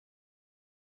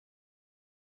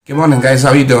Good morning, guys. How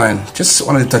are you doing? Just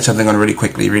wanted to touch something on really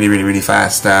quickly, really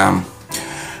fast. I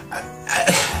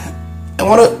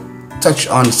want to touch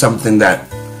on something that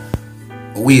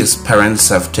we as parents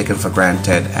have taken for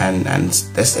granted, and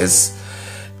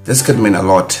this could mean a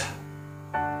lot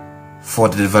for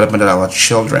the development of our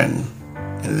children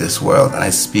in this world. And I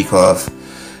speak of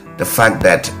the fact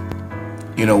that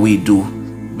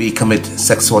we commit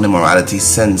sexual immorality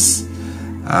sins.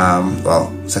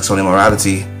 Sexual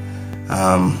immorality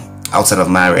outside of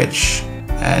marriage,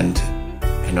 and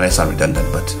I know it's not redundant,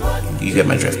 but you get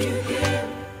my drift.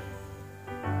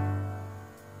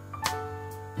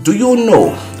 Do you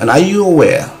know, and are you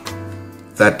aware,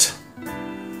 that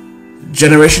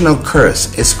generational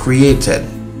curse is created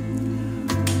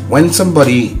when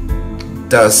somebody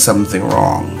does something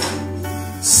wrong,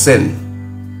 sin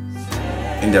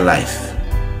in their life,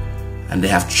 and they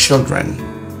have children,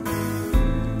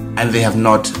 and they have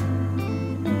not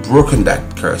broken that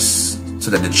curse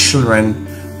so that the children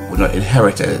would not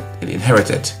inherit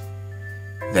it,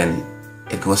 then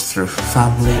it goes through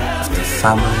family after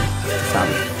family after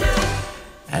family.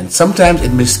 And sometimes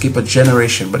it may skip a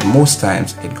generation, but most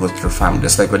times it goes through family.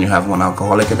 Just like when you have one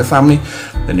alcoholic in the family,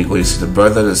 then you see the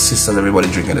brother, the sisters, everybody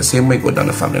drinking the same way, go down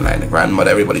the family line, the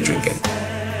grandmother, everybody drinking.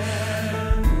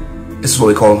 This is what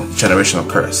we call generational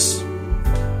curse.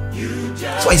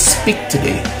 So I speak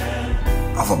today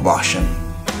of abortion,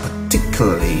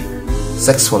 particularly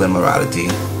sexual immorality,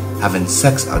 having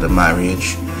sex out of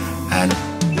marriage, and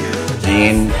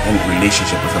being in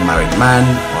relationship with a married man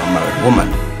or a married woman,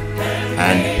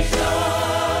 and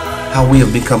how we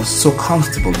have become so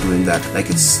comfortable doing that, like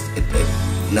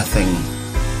nothing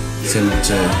seems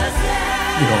to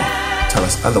tell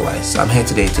us otherwise. So I'm here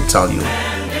today to tell you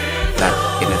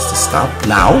that it needs to stop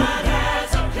now.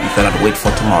 You cannot wait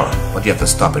for tomorrow, but you have to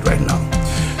stop it right now.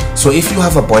 So if you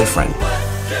have a boyfriend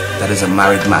that is a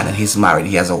married man, and he's married,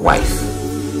 he has a wife,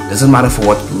 doesn't matter for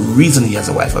what reason he has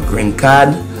a wife, a green card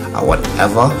or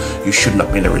whatever, you should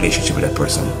not be in a relationship with that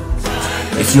person.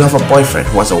 If you have a boyfriend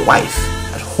who has a wife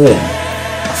at home,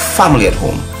 a family at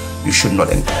home, you should not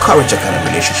encourage that kind of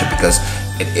relationship, because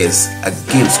it is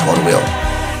against God's will.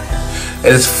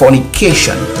 It is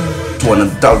fornication to an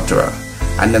adulterer,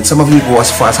 and then some of you go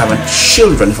as far as having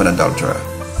children with an adulterer.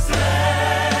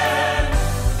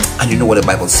 And you know what the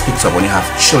Bible speaks of when you have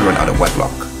children out of wedlock.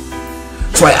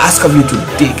 So I ask of you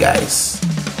today, guys,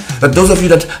 that those of you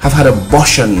that have had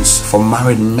abortions for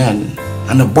married men,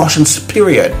 and abortions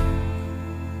period,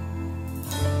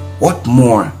 what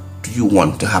more do you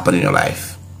want to happen in your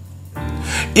life?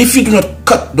 If you do not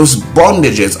cut those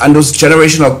bondages and those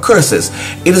generational curses,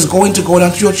 it is going to go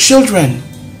down to your children.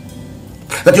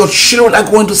 That your children are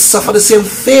going to suffer the same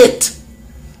fate.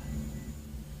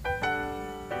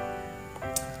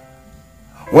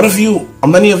 One of you, or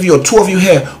many of you, or two of you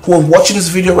here who are watching this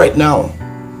video right now,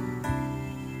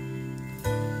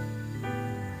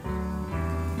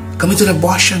 committed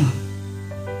abortion.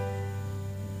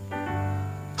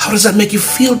 How does that make you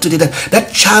feel today?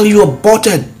 That child you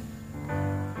aborted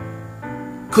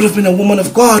could have been a woman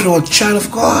of God or a child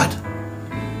of God.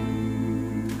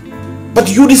 But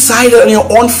you decided on your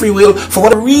own free will, for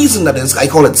whatever reason that is, I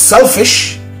call it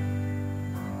selfish,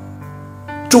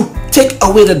 to take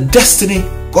away the destiny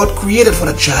God created for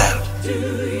the child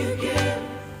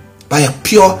by a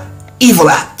pure evil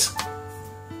act.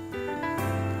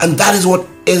 And that is what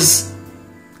is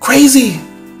crazy,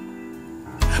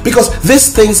 because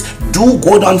these things do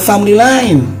go down family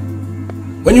line.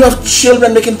 When you have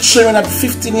children, making children at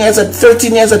 15 years, at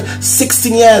 13 years, at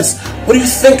 16 years, what do you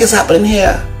think is happening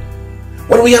here?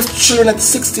 When we have children at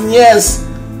 16 years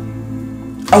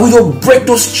and we don't break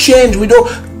those chains, we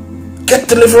don't get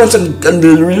deliverance and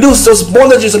release those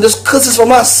bondages and those curses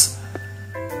from us,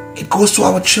 it goes to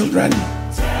our children.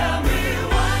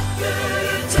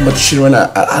 Some of the children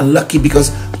are lucky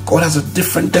because God has a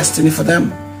different destiny for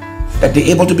them, that they're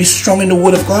able to be strong in the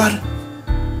Word of God.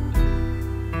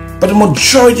 But the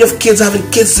majority of kids having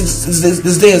kids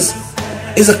these days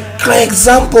is a clear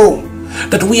example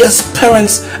that we as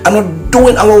parents are not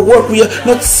doing our work. We are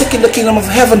not seeking the kingdom of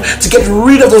heaven to get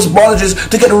rid of those bondages,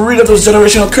 to get rid of those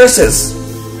generational curses.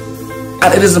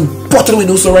 And it is important we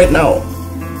do so right now.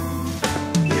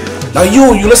 Now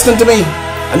you listening to me,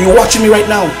 and you're watching me right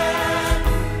now,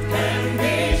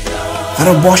 that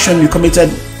abortion you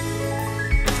committed,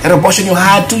 that abortion you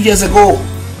had 2 years ago,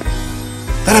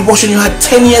 that abortion you had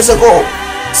 10 years ago,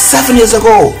 7 years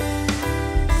ago,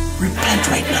 repent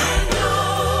right now.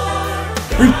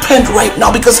 Repent right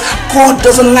now, because God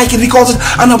doesn't like it. He calls it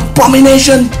an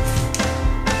abomination,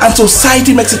 and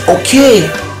society makes it okay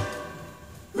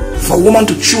for a woman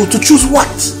to choose. To choose what?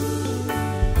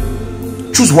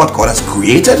 choose what God has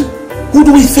created? Who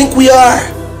do we think we are?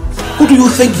 Who do you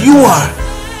think you are?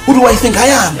 Who do I think I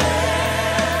am?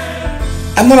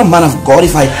 I'm not a man of God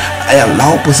if I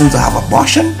allow persons to have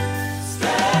abortion.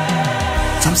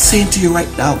 So I'm saying to you right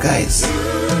now, guys,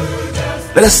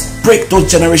 let us break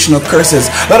those generational curses.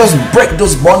 Let us break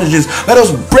those bondages. Let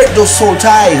us break those soul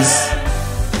ties.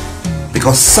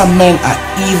 Because some men are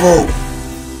evil.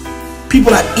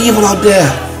 People are evil out there.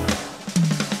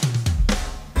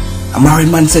 A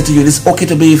married man said to you, it is okay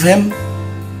to be with him?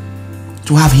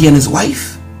 To have he and his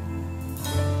wife?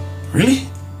 Really?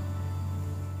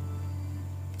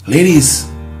 Ladies,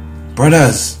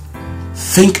 brothers,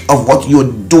 think of what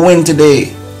you're doing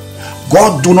today.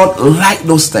 God do not like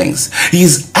those things. He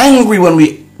is angry when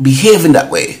we behave in that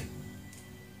way.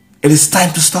 It is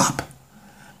time to stop.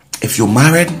 If you're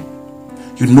married,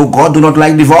 you know God do not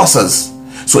like divorces.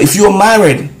 So if you're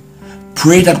married,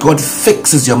 pray that God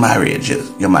fixes your marriage.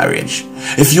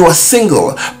 If you are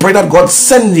single, pray that God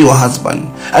send you a husband,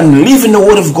 and live in the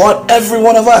word of God, every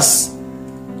one of us,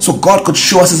 so God could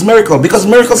show us his miracle, because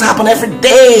miracles happen every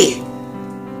day.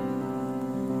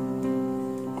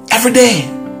 Every day.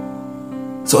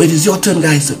 So it is your turn,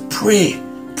 guys, to pray.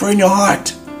 Pray in your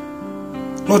heart.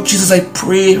 Lord Jesus, I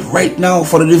pray right now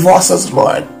for the divorces,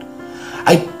 Lord.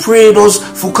 I pray those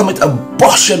who commit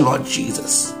abortion, Lord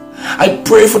Jesus. I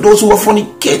pray for those who are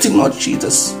fornicating, Lord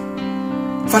Jesus.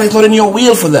 Father, it's not in your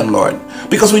will for them, Lord,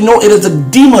 because we know it is the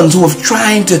demons who are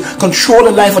trying to control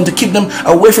their life and to keep them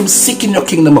away from seeking your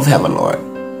kingdom of heaven, Lord.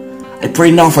 I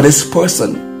pray now for this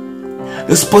person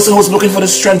who's looking for the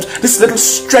strength, this little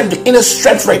strength, the inner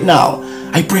strength right now.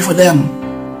 I pray for them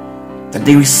that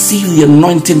they receive the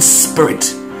anointing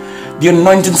spirit, the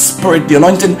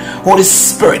anointing Holy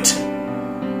Spirit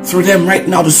through them right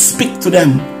now, to speak to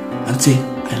them and say,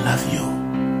 I love you.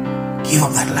 Give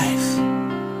up that life.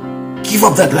 Give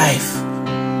up that life.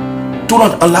 Do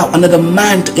not allow another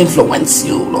man to influence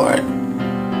you, Lord.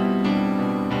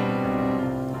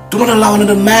 Do not allow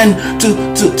another man to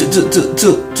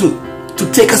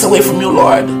take us away from you,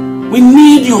 Lord. We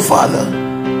need you, Father.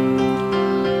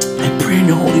 I pray in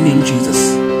your holy name,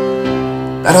 Jesus,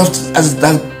 that as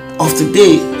of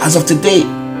today,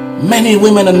 many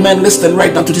women and men listening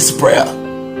right now to this prayer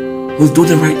will do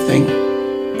the right thing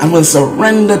and will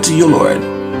surrender to you, Lord,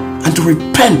 and to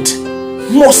repent.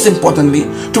 Most importantly,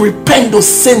 to repent those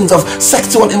sins of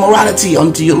sexual immorality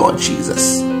unto you, Lord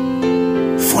Jesus.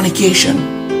 Fornication,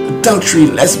 adultery,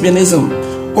 lesbianism,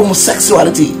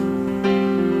 homosexuality.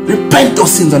 Repent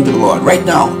those sins unto the Lord right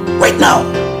now. Right now.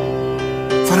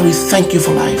 Father, we thank you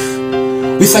for life.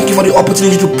 We thank you for the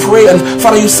opportunity to pray. And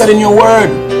Father, you said in your word,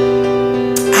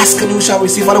 ask and you shall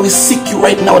receive. Father, we seek you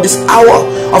right now at this hour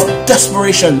of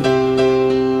desperation.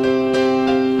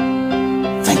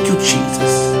 Thank you,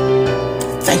 Jesus.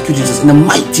 Thank you, Jesus. In the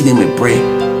mighty name we pray.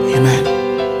 Amen.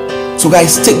 So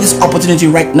guys, take this opportunity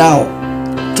right now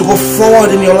to go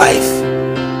forward in your life.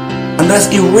 And let's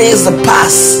erase the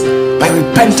past by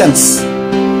repentance.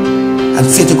 And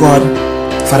say to God,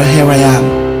 Father, here I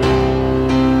am.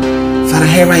 Father,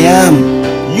 here I am.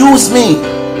 Use me.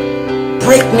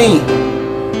 Break me.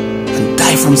 And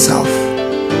die from self.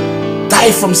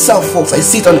 Die from self, folks. I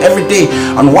see it on every day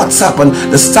on WhatsApp, and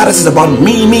the status is about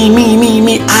me,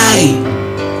 I.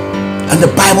 And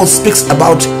the Bible speaks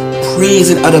about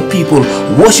praising other people,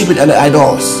 worshiping other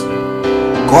idols.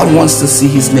 God wants to see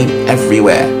his name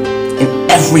everywhere, in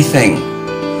everything.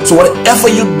 So whatever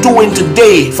you're doing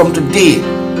today, from today,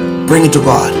 bring it to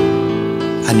God,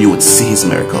 and you would see his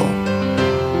miracle.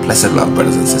 Blessed love,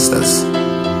 brothers and sisters.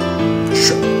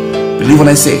 Believe when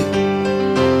I say,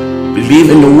 believe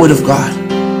in the word of God,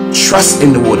 trust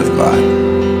in the word of God,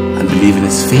 and believe in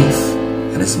his faith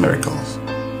and his miracles.